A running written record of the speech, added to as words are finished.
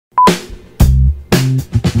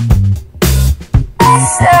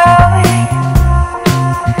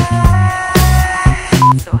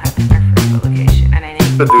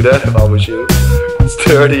do that if I was you. It's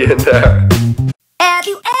dirty in there. Have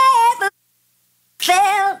you ever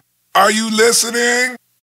felt? Are you listening?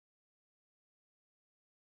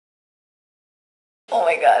 Oh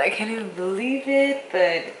my god, I can't even believe it.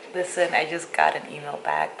 But listen, I just got an email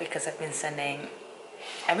back because I've been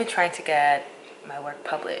trying to get my work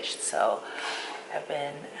published. So I've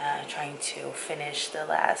been trying to finish the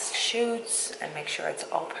last shoots and make sure it's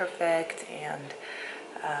all perfect. And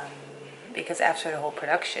because after the whole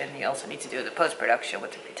production, you also need to do the post-production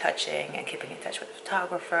with the retouching and keeping in touch with the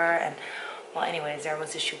photographer. And well, anyways, there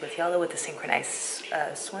was a shoot with Yellow with the synchronized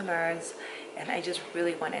swimmers, and I just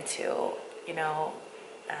really wanted to, you know,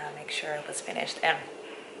 make sure it was finished. And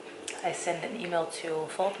I sent an email to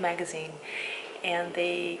Vault magazine, and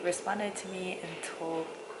they responded to me and told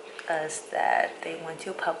us that they want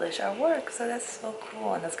to publish our work. So that's so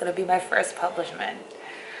cool, and that's gonna be my first publishment.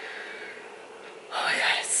 Oh my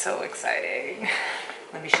god, it's so exciting.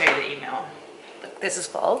 Let me show you the email. Look, this is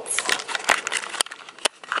Vault.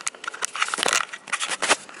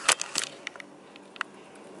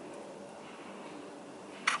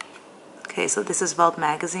 Okay, so this is Vault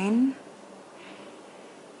magazine.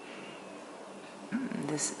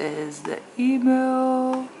 This is the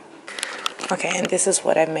email. Okay, and this is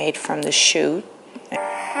what I made from the shoot.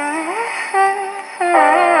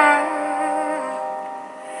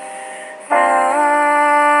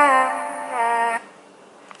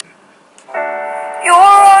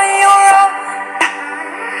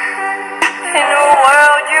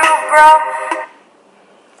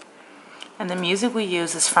 And the music we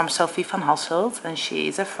use is from Sophie van Hasselt, and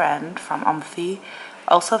she's a friend from Amphi,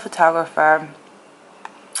 also a photographer,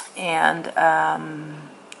 and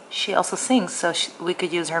she also sings, so we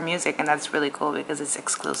could use her music, and that's really cool because it's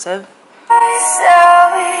exclusive.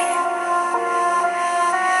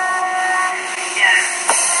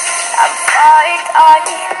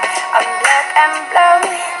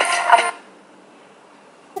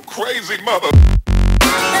 Crazy mother.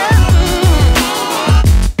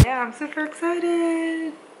 Yeah, I'm super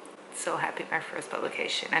excited. So happy, my first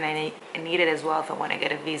publication, and I need it as well if I want to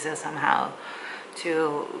get a visa somehow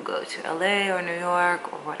to go to LA or New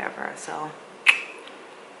York or whatever. So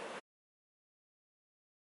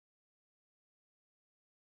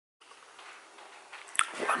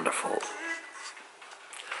Wonderful.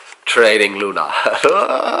 Trading Luna.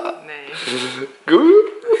 Good.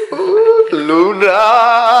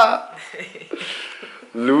 Luna.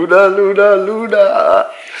 Luna.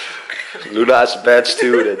 Luna is a bad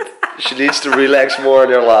student. She needs to relax more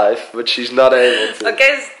in her life, but she's not able to.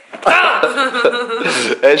 okay, stop.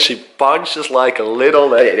 And she punches like a little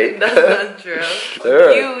lady. That's not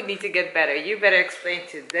true. You need to get better. You better explain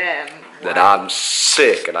to them that I'm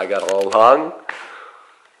sick and I got a lung,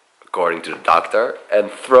 according to the doctor, and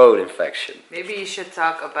throat infection. Maybe you should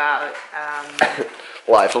talk about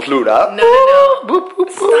Life of Luna. No. Boop, boop,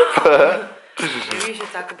 boop. Stop. Maybe you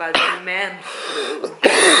should talk about the man flu.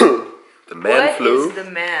 The man flu? What is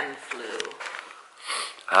the man flu?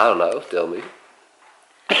 I don't know, tell me.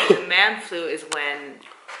 The man flu is when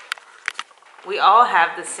we all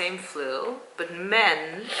have the same flu, but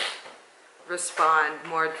men respond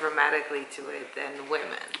more dramatically to it than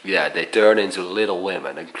women. Yeah, they turn into little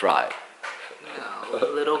women and cry. No,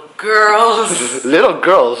 little girls. Little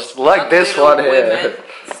girls, like this one here.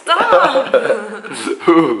 Stop!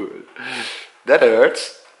 Ooh, that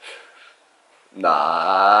hurts.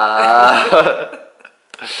 Nah.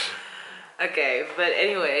 Okay, but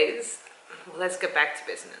anyways, let's get back to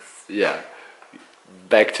business. Yeah,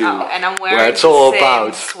 back to and I'm wearing where it's all the same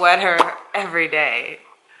about. Sweater every day.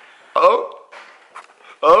 Oh.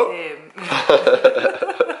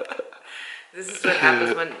 This is what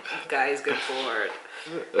happens when guys get bored.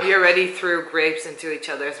 We already threw grapes into each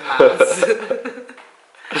other's mouths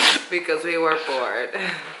because we were bored.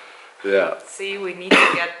 Yeah. See, we need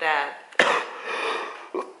to get that.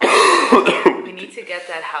 We need to get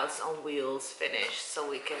that house on wheels finished so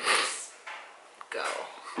we can just go.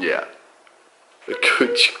 Yeah.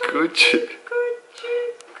 Good.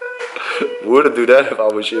 Wouldn't do that if I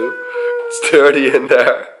was you. It's dirty in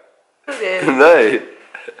there. Nee.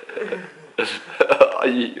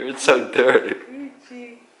 You're so dirty.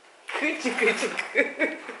 Gucci.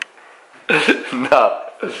 No.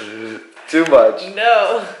 Too much.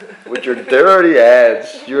 No. With your dirty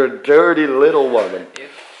hands. You're a dirty little woman. Your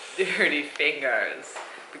dirty fingers.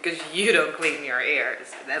 Because you don't clean your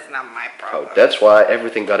ears. That's not my problem. Oh, that's why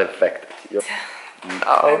everything got infected. No.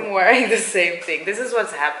 I'm wearing the same thing. This is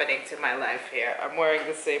what's happening to my life here. I'm wearing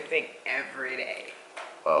the same thing every day.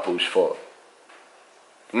 Well, whose fault?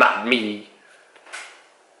 Not me.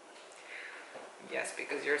 Yes,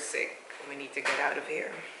 because you're sick. We need to get out of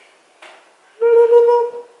here.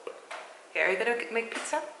 Okay, are you gonna make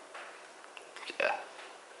pizza? Yeah.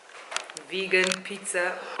 Vegan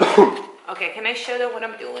pizza. Okay, can I show them what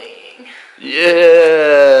I'm doing?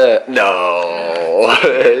 Yeah. No.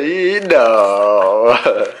 No.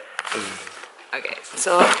 Okay,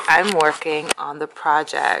 so I'm working on the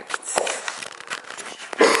project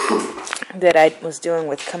that I was doing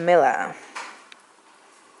with Camilla.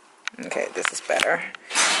 Okay, this is better.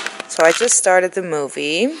 So I just started the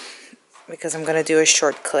movie because I'm gonna do a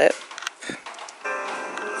short clip.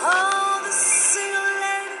 All the single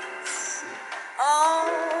ladies, all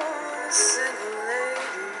the single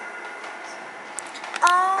ladies,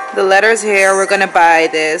 all The letters here, we're gonna buy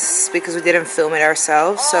this because we didn't film it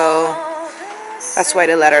ourselves, so that's why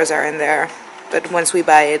the letters are in there. But once we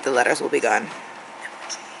buy it, the letters will be gone.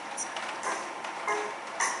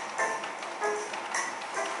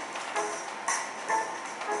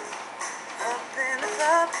 up in the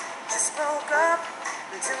club, just spoke up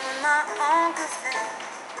and doing my own good thing.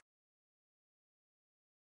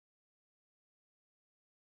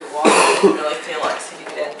 Really feel like sitting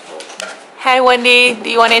dead. Hi Wendy, do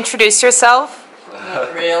you want to introduce yourself?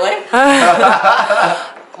 Not really.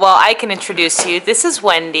 Well, I can introduce you. This is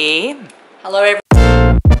Wendy, Hello,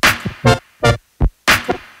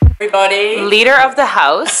 everybody. leader of the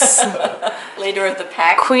house, Leader of the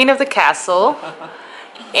pack. queen of the castle,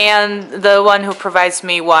 and the one who provides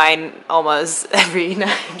me wine almost every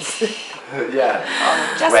night. Yeah.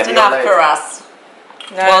 Just When you're enough late. for us.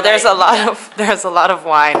 Well, there's a lot of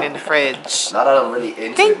wine in the fridge. Not that I'm really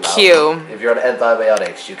into Thank it now. you. If you're on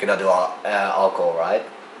antibiotics, you cannot do alcohol, right?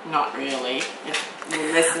 Not really. If you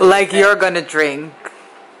listen Like to you're gonna drink.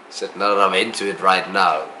 Said not that I'm into it right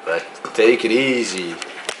now, but take it easy.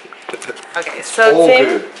 Okay, so All Tim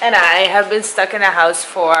good. and I have been stuck in the house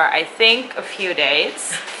for, I think, a few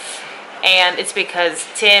days. And it's because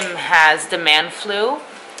Tim has the man flu.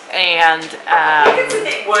 And it's a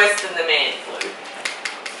bit worse than the man flu.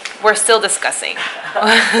 we're still discussing.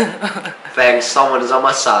 Thanks, someone is on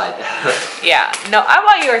my side. Yeah, no, I'm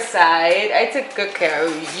on your side. I took good care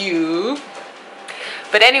of you.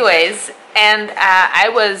 But anyways, and I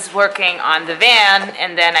was working on the van,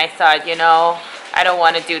 and then I thought, you know, I don't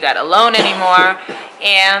want to do that alone anymore.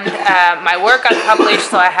 And my work got published,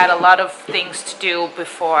 so I had a lot of things to do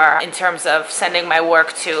before in terms of sending my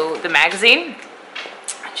work to the magazine.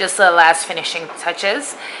 Just the last finishing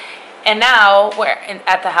touches. And now we're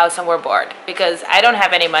at the house and we're bored because I don't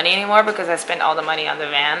have any money anymore because I spent all the money on the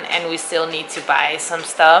van, and we still need to buy some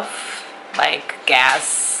stuff like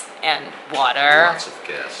gas and water Lots of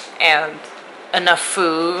gas. and enough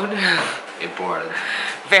food. Important.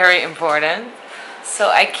 Very important. So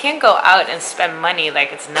I can't go out and spend money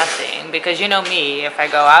like it's nothing because you know me, if I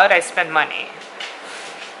go out I spend money.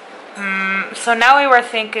 So now we were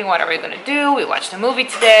thinking, what are we gonna do? We watched a movie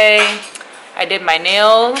today. I did my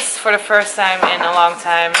nails for the first time in a long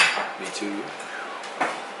time. Me too.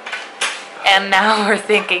 And now we're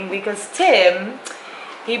thinking, because Tim,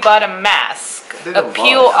 he bought a mask, a Didn't buy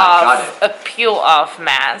peel it, I off, got a peel off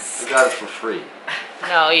mask. You got it for free.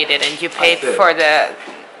 No, you didn't. You paid did. for the.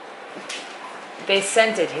 They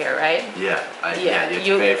sent it here, right? Yeah, you had to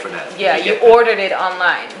you pay for that. Yeah, You you get that. ordered it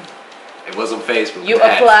online. It was on Facebook. You an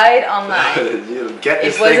ad. applied online. You get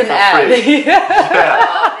this It was thing an for ad. free.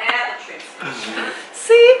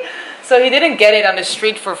 See? So he didn't get it on the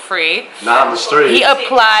street for free. Not on the street. He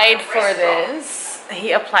applied for this.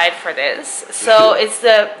 He applied for this. So it's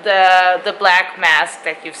the black mask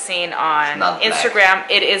that you've seen on not black. Instagram.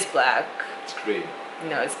 It is black. It's green.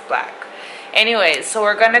 No, it's black. Anyways, so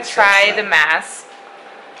we're gonna It says try black. the mask.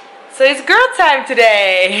 So it's girl time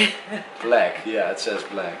today. Black, yeah, it says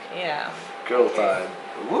black. Yeah. Girl time.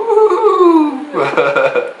 Woo!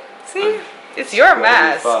 See? It's your Gonna be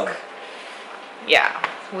mask. fun. Yeah.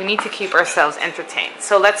 We need to keep ourselves entertained.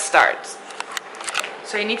 So let's start.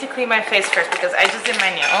 So you need to clean my face first because I just did my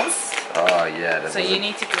nails. Oh yeah, that So was you a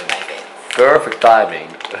need to clean my face. perfect timing.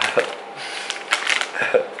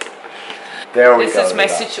 There we This go. is my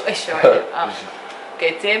yeah. situation right now.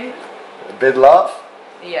 Okay, Tim. A bit love,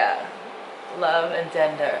 Yeah. Love and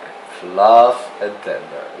tender. love and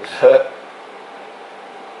tender.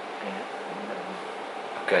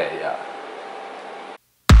 Okay, yeah.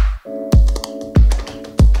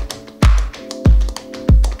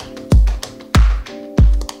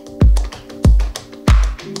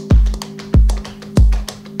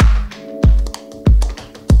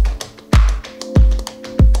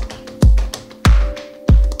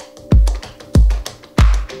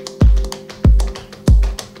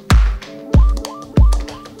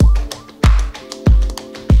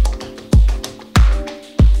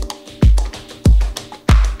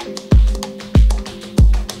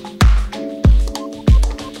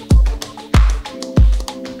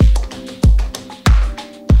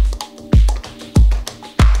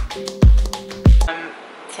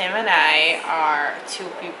 are two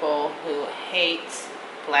people who hate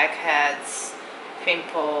blackheads,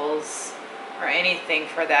 pimples, or anything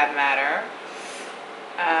for that matter.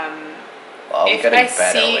 Well, I'm If getting I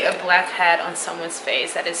better see with a it. blackhead on someone's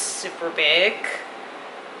face that is super big,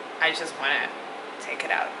 I just want to take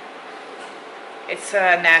it out. It's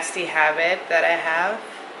a nasty habit that I have.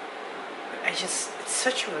 It's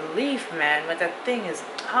such a relief, man, when that thing is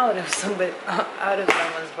out of someone's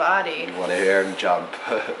body. You want to hear him jump.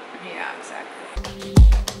 Yeah, exactly.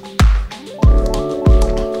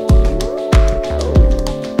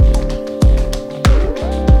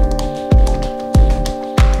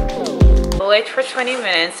 We'll wait for 20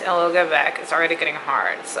 minutes and we'll get back. It's already getting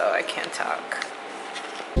hard, so I can't talk.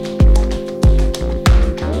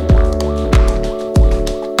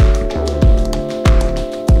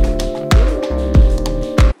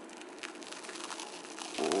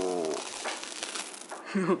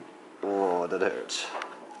 Oh, that hurts.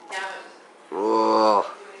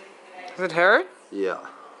 Oh, Does it hurt? yeah.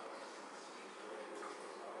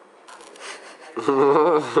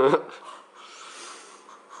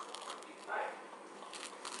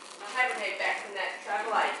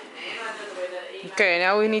 Okay,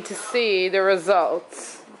 now we need to see the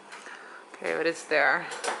results. Okay, what is there?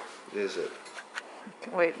 Is it?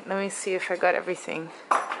 Wait, let me see if I got everything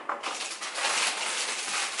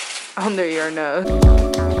under your nose.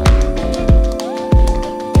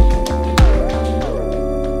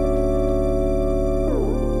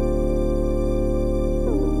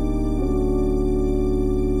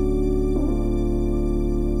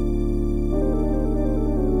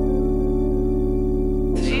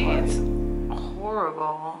 It's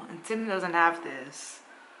horrible. And Tim doesn't have this.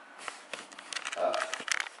 Oh,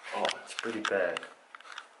 it's pretty bad.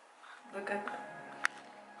 Look at that.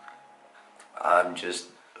 I'm just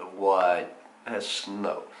white as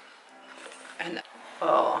snow. And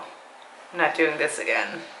oh, I'm not doing this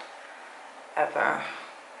again. Ever.